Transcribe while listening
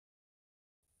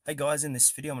Hey guys, in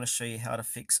this video I'm going to show you how to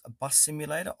fix a Bus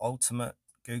Simulator Ultimate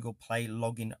Google Play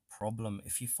login problem.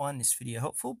 If you find this video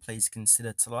helpful, please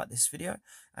consider to like this video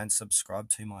and subscribe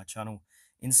to my channel.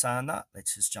 In saying that,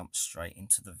 let's just jump straight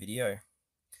into the video.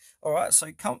 Alright, so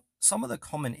some of the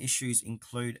common issues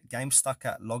include game stuck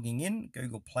at logging in,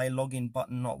 Google Play login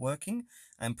button not working,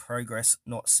 and progress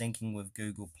not syncing with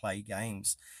Google Play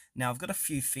games. Now I've got a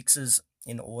few fixes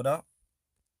in order.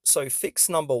 So fix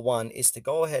number one is to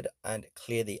go ahead and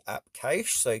clear the app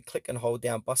cache. So click and hold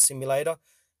down Bus Simulator,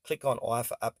 click on I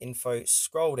for app info,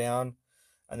 scroll down,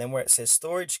 and then where it says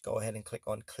storage, go ahead and click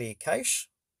on clear cache.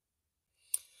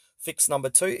 Fix number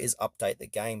two is update the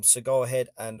game. So go ahead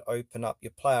and open up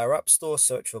your Player App Store,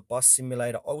 search for Bus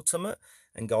Simulator Ultimate,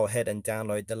 and go ahead and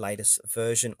download the latest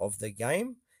version of the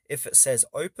game. If it says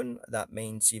open, that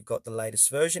means you've got the latest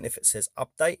version. If it says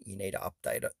update, you need to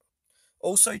update it.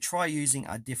 Also, try using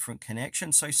a different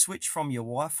connection, so switch from your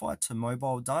Wi-Fi to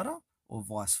mobile data or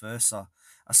vice versa.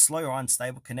 A slow or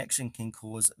unstable connection can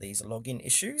cause these login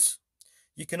issues.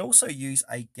 You can also use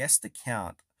a guest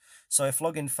account. So if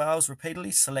login fails repeatedly,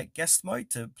 select guest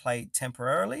mode to play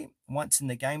temporarily. Once in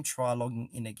the game, try logging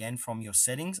in again from your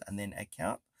settings and then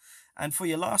account. And for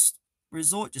your last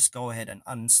resort, just go ahead and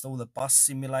uninstall the Bus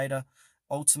Simulator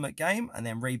Ultimate game and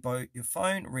then reboot your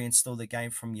phone, reinstall the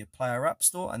game from your Player App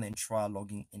Store, and then try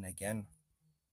logging in again.